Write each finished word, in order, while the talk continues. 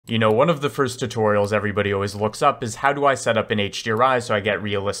You know, one of the first tutorials everybody always looks up is how do I set up an HDRI so I get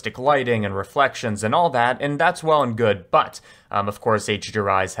realistic lighting and reflections and all that, and that's well and good, but of course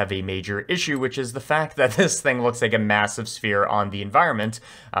HDRIs have a major issue, which is the fact that this thing looks like a massive sphere on the environment,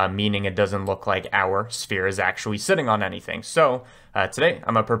 meaning it doesn't look like our sphere is actually sitting on anything. So today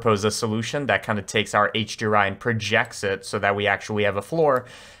I'm going to propose a solution that kind of takes our HDRI and projects it so that we actually have a floor.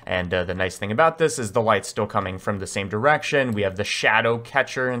 And the nice thing about this is the light's still coming from the same direction. We have the shadow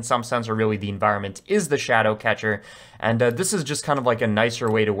catcher in some sense, or really the environment is the shadow catcher. And this is just kind of like a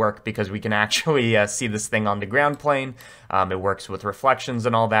nicer way to work because we can actually see this thing on the ground plane. It works with reflections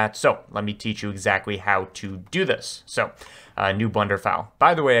and all that. So let me teach you exactly how to do this. So new Blender file.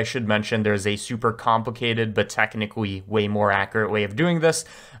 By the way, I should mention there's a super complicated but technically way more accurate way of doing this.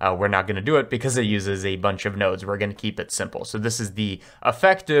 We're not going to do it because it uses a bunch of nodes. We're going to keep it simple. So this is the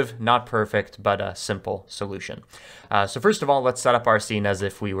effective, not perfect, but a simple solution. So first of all, let's set up our scene as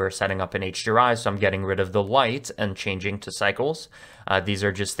if we were setting up an HDRI. So I'm getting rid of the light and changing to cycles. These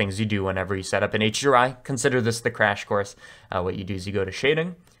are just things you do whenever you set up an HDRI. Consider this the crash course. What you do is you go to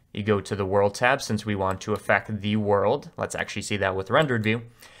shading. You go to the world tab since we want to affect the world. Let's actually see that with rendered view.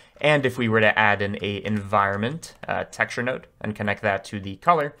 And if we were to add in a environment texture node and connect that to the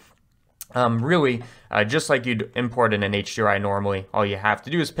color, really, just like you'd import in an HDRI normally, all you have to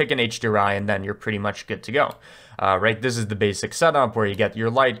do is pick an HDRI and then you're pretty much good to go. Right, this is the basic setup where you get your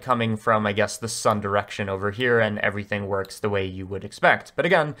light coming from, I guess, the sun direction over here, and everything works the way you would expect. But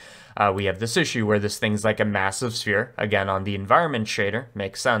again, we have this issue where this thing's like a massive sphere, again, on the environment shader,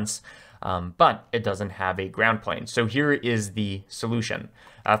 makes sense, but it doesn't have a ground plane. So here is the solution.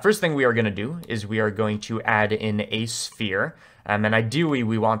 First thing we are going to do is we are going to add in a sphere, and ideally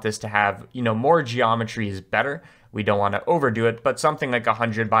we want this to have, more geometry is better. We don't want to overdo it, but something like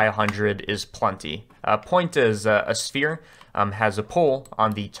 100 by 100 is plenty. Point is a sphere has a pole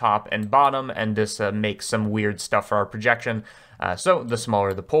on the top and bottom, and this makes some weird stuff for our projection. So the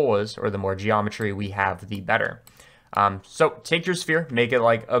smaller the pole is, or the more geometry we have, the better. So take your sphere, make it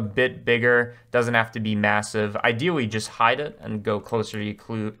like a bit bigger, doesn't have to be massive. Ideally, just hide it and go closer to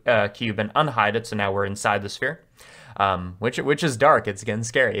your cube and unhide it, so now we're inside the sphere. Which is dark, it's getting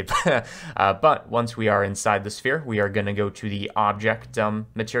scary. But once we are inside the sphere, we are going to go to the object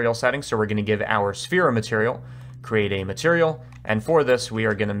material settings. So we're going to give our sphere a material, create a material, and for this we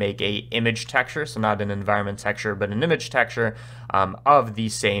are going to make a image texture, so not an environment texture, but an image texture of the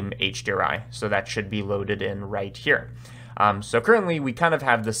same HDRI. So that should be loaded in right here. So currently we kind of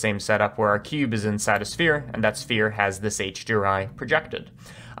have the same setup where our cube is inside a sphere, and that sphere has this HDRI projected.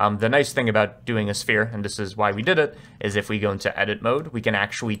 The nice thing about doing a sphere, and this is why we did it, is if we go into edit mode, we can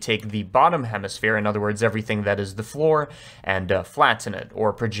actually take the bottom hemisphere, in other words, everything that is the floor, and flatten it,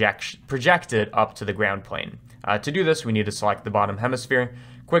 or project it up to the ground plane. To do this, we need to select the bottom hemisphere.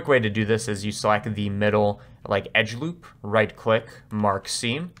 Quick way to do this is you select the middle, like edge loop, right click, mark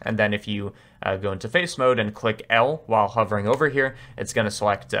seam, and then if you go into face mode and click L while hovering over here, it's going to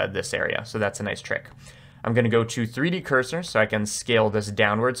select this area. So that's a nice trick. I'm going to go to 3D cursor so I can scale this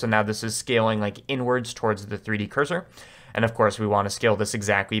downward. So now this is scaling like inwards towards the 3D cursor. And of course we want to scale this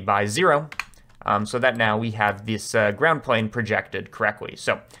exactly by 0 so that now we have this ground plane projected correctly.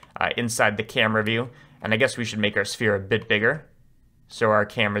 So inside the camera view, and I guess we should make our sphere a bit bigger so our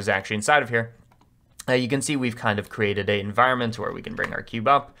camera is actually inside of here. You can see we've kind of created an environment where we can bring our cube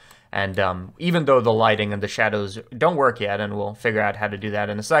up. And even though the lighting and the shadows don't work yet, and we'll figure out how to do that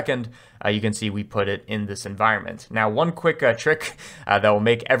in a second, you can see we put it in this environment. Now, one quick trick that will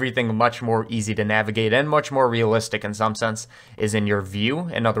make everything much more easy to navigate and much more realistic in some sense is in your view.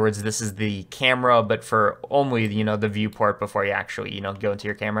 In other words, this is the camera, but for only, the viewport before you actually, go into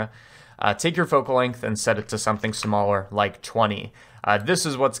your camera. Take your focal length and set it to something smaller, like 20. This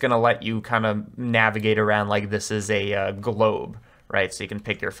is what's going to let you kind of navigate around like this is a globe. Right, so you can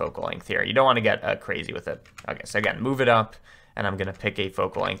pick your focal length here. You don't want to get crazy with it. Okay, so again, move it up, and I'm going to pick a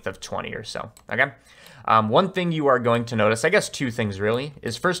focal length of 20 or so. Okay, one thing you are going to notice, I guess two things really,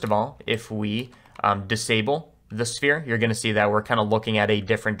 is first of all, if we disable the sphere, you're going to see that we're kind of looking at a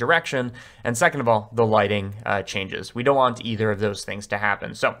different direction, and second of all, the lighting changes. We don't want either of those things to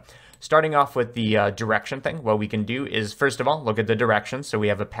happen. So starting off with the direction thing, what we can do is, first of all, look at the direction. So we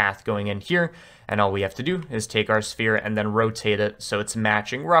have a path going in here, and all we have to do is take our sphere and then rotate it so it's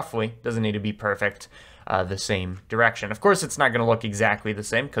matching roughly, doesn't need to be perfect, the same direction. Of course, it's not going to look exactly the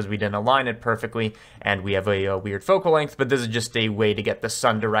same because we didn't align it perfectly, and we have a weird focal length, but this is just a way to get the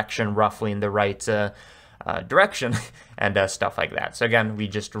sun direction roughly in the right direction and stuff like that. So again, we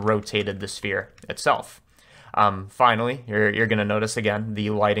just rotated the sphere itself. Finally, you're going to notice again, the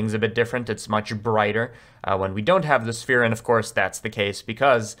lighting's a bit different. It's much brighter when we don't have the sphere, and of course that's the case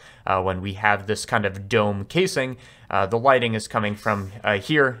because when we have this kind of dome casing, the lighting is coming from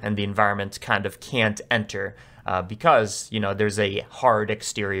here, and the environment kind of can't enter because, you know, there's a hard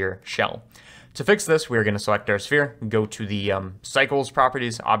exterior shell. To fix this, we're going to select our sphere, go to the cycles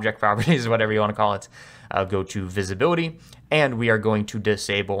properties, object properties, whatever you want to call it, go to visibility, and we are going to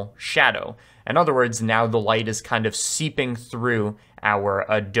disable shadow. In other words, now the light is kind of seeping through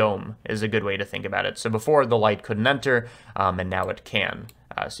our dome is a good way to think about it. So before the light couldn't enter, and now it can.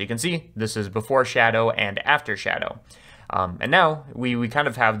 So you can see this is before shadow and after shadow. And now we kind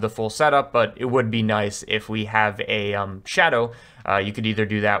of have the full setup, but it would be nice if we have a shadow. You could either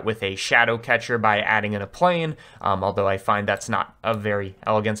do that with a shadow catcher by adding in a plane, although I find that's not a very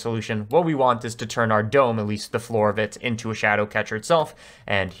elegant solution. What we want is to turn our dome, at least the floor of it, into a shadow catcher itself,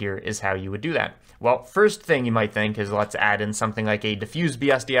 and here is how you would do that. Well, first thing you might think is let's add in something like a diffuse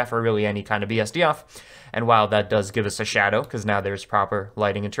BSDF or really any kind of BSDF. And while that does give us a shadow, because now there's proper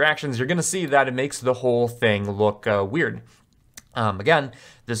lighting interactions, you're going to see that it makes the whole thing look weird. Again,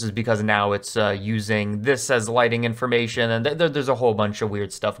 this is because now it's using this as lighting information, and there's a whole bunch of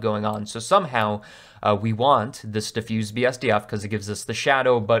weird stuff going on. So somehow we want this diffuse BSDF because it gives us the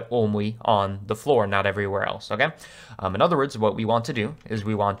shadow, but only on the floor, not everywhere else, okay? In other words, what we want to do is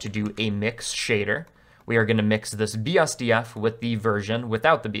we want to do a mix shader. We are going to mix this BSDF with the version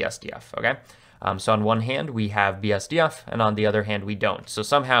without the BSDF, okay? So on one hand, we have BSDF, and on the other hand, we don't. So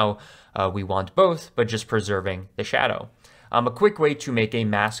somehow we want both, but just preserving the shadow. A quick way to make a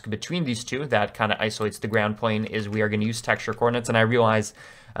mask between these two that kind of isolates the ground plane is we are going to use texture coordinates, and I realize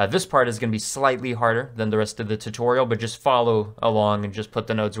this part is going to be slightly harder than the rest of the tutorial, but just follow along and just put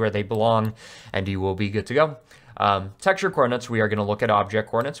the nodes where they belong, and you will be good to go. Texture coordinates, we are going to look at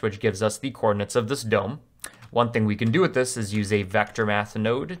object coordinates, which gives us the coordinates of this dome. One thing we can do with this is use a vector math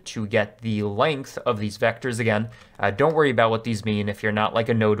node to get the length of these vectors again. Don't worry about what these mean. If you're not like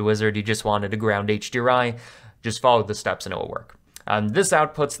a node wizard, you just wanted to ground HDRI, just follow the steps and it will work. This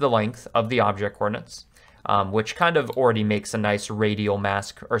outputs the length of the object coordinates, which kind of already makes a nice radial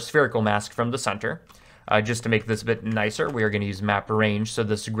mask or spherical mask from the center. Just to make this a bit nicer, we are going to use map range so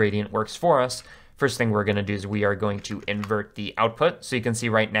this gradient works for us. First thing we're going to do is we are going to invert the output. So you can see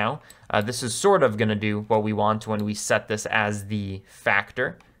right now, this is sort of going to do what we want when we set this as the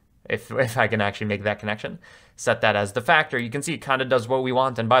factor. If I can actually make that connection, set that as the factor, you can see it kind of does what we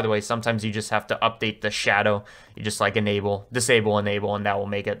want. And by the way, sometimes you just have to update the shadow. You just like disable, enable, and that will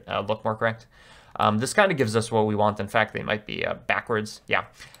make it look more correct. This kind of gives us what we want. In fact, they might be backwards. Yeah,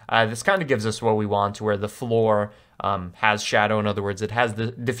 this kind of gives us what we want where the floor has shadow. In other words, it has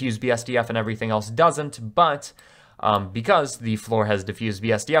the diffuse BSDF and everything else doesn't, but because the floor has diffuse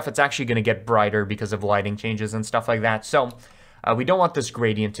BSDF, it's actually going to get brighter because of lighting changes and stuff like that. So we don't want this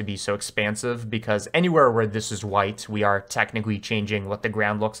gradient to be so expansive because anywhere where this is white, we are technically changing what the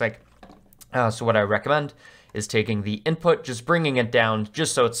ground looks like. So what I recommend is taking the input, just bringing it down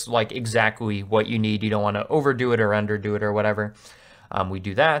just so it's like exactly what you need. You don't want to overdo it or underdo it or whatever. We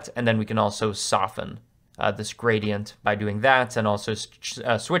do that, and then we can also soften this gradient by doing that, and also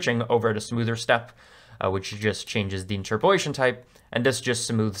switching over to smoother step, which just changes the interpolation type, and this just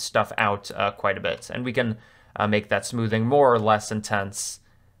smooths stuff out quite a bit. And we can make that smoothing more or less intense,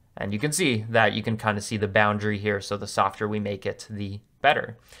 and you can see that you can kind of see the boundary here, so the softer we make it, the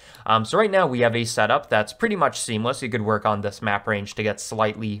better. So right now we have a setup that's pretty much seamless. You could work on this map range to get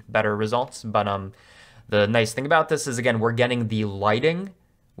slightly better results, but the nice thing about this is, again, we're getting the lighting.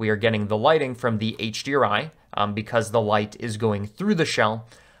 We are getting the lighting from the HDRI because the light is going through the shell,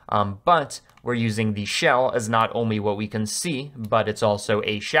 but we're using the shell as not only what we can see, but it's also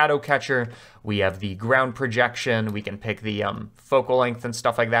a shadow catcher. We have the ground projection. We can pick the focal length and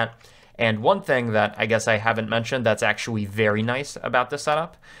stuff like that. And one thing that I guess I haven't mentioned that's actually very nice about this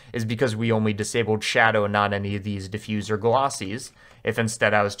setup is because we only disabled shadow, not any of these diffuse or glossies. If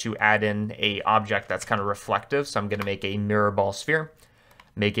instead I was to add in a object that's kind of reflective, so I'm going to make a mirror ball sphere,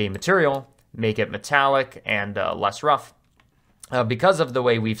 make a material, make it metallic and less rough. Because of the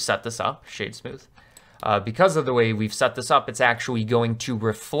way we've set this up, shade smooth, because of the way we've set this up, it's actually going to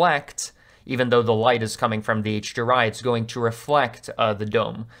reflect, even though the light is coming from the HDRI, it's going to reflect the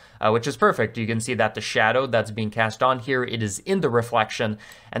dome, which is perfect. You can see that the shadow that's being cast on here, it is in the reflection,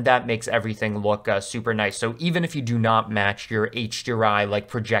 and that makes everything look super nice. So even if you do not match your HDRI like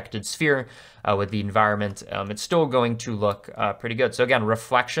projected sphere with the environment, it's still going to look pretty good. So again,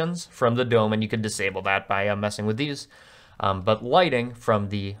 reflections from the dome, and you can disable that by messing with these, but lighting from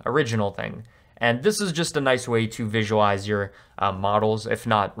the original thing. And this is just a nice way to visualize your models, if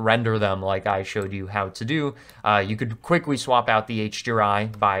not render them like I showed you how to do. You could quickly swap out the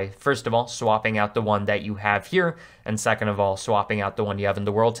HDRI by, first of all, swapping out the one that you have here, and second of all, swapping out the one you have in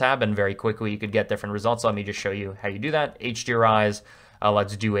the World tab, and very quickly you could get different results. Let me just show you how you do that. HDRIs,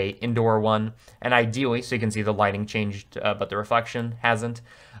 let's do a indoor one, and ideally, so you can see the lighting changed, but the reflection hasn't.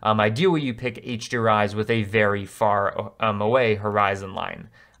 Ideally, you pick HDRIs with a very far away horizon line,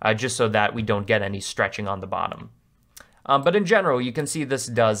 just so that we don't get any stretching on the bottom. But in general, you can see this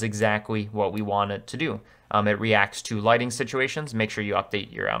does exactly what we want it to do. It reacts to lighting situations. Make sure you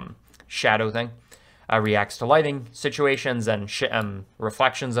update your shadow thing. Reacts to lighting situations and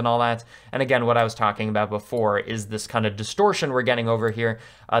reflections and all that. And again, what I was talking about before is this kind of distortion we're getting over here.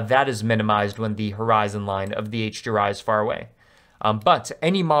 That is minimized when the horizon line of the HDRI is far away. But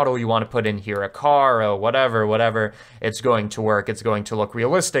any model you want to put in here, a car, or whatever, it's going to work. It's going to look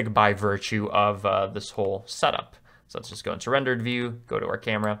realistic by virtue of this whole setup. So let's just go into rendered view, go to our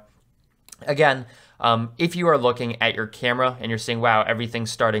camera. Again, if you are looking at your camera and you're seeing, wow,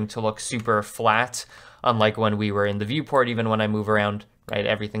 everything's starting to look super flat, unlike when we were in the viewport, even when I move around, right,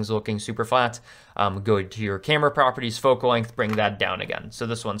 everything's looking super flat, go to your camera properties, focal length, bring that down again. So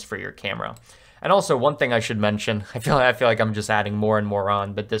this one's for your camera. And also, one thing I should mention, I feel like I'm just adding more and more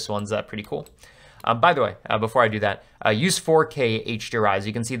on, but this one's pretty cool. By the way, before I do that, use 4K HDRIs.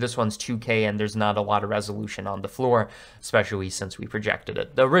 You can see this one's 2K and there's not a lot of resolution on the floor, especially since we projected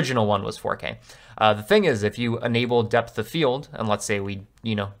it. The original one was 4K. The thing is, if you enable depth of field, and let's say we,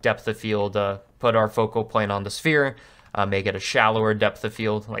 depth of field, put our focal plane on the sphere, make it a shallower depth of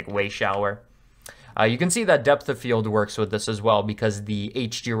field, like way shallower. You can see that depth of field works with this as well because the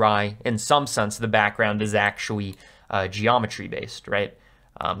HDRI, in some sense, the background is actually geometry based, right?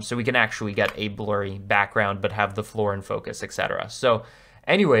 So we can actually get a blurry background but have the floor in focus, etc. So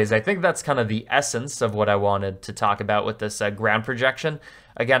anyways, I think that's kind of the essence of what I wanted to talk about with this ground projection.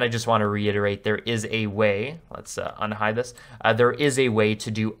 Again, I just want to reiterate there is a way, let's unhide this, there is a way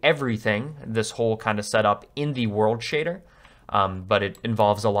to do everything, this whole kind of setup in the world shader. But it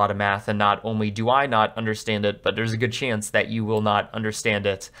involves a lot of math, and not only do I not understand it, but there's a good chance that you will not understand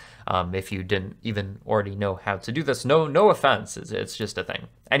it if you didn't even already know how to do this. No offense, it's just a thing.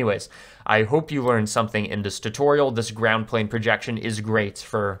 Anyways, I hope you learned something in this tutorial. This ground plane projection is great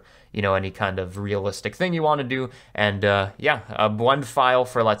for, any kind of realistic thing you want to do. And yeah, a blend file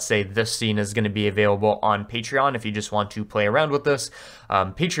for, let's say, this scene is going to be available on Patreon if you just want to play around with this.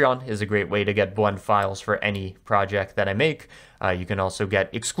 Patreon is a great way to get blend files for any project that I make. You can also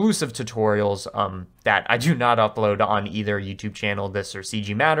get exclusive tutorials that I do not upload on either YouTube channel, this or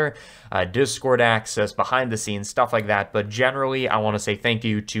CG Matter, Discord access, behind the scenes, stuff like that. But generally, I want to say thank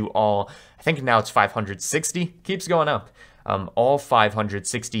you to all, I think now it's 560, keeps going up. All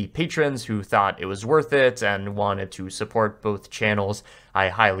 560 patrons who thought it was worth it and wanted to support both channels. I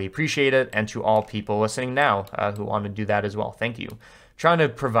highly appreciate it. And to all people listening now who want to do that as well, thank you. Trying to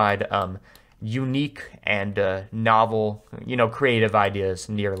provide unique and novel, creative ideas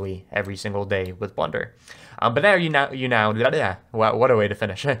nearly every single day with Blender. But now what a way to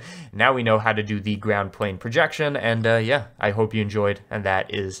finish. Now we know how to do the ground plane projection, and yeah, I hope you enjoyed, and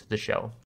that is the show.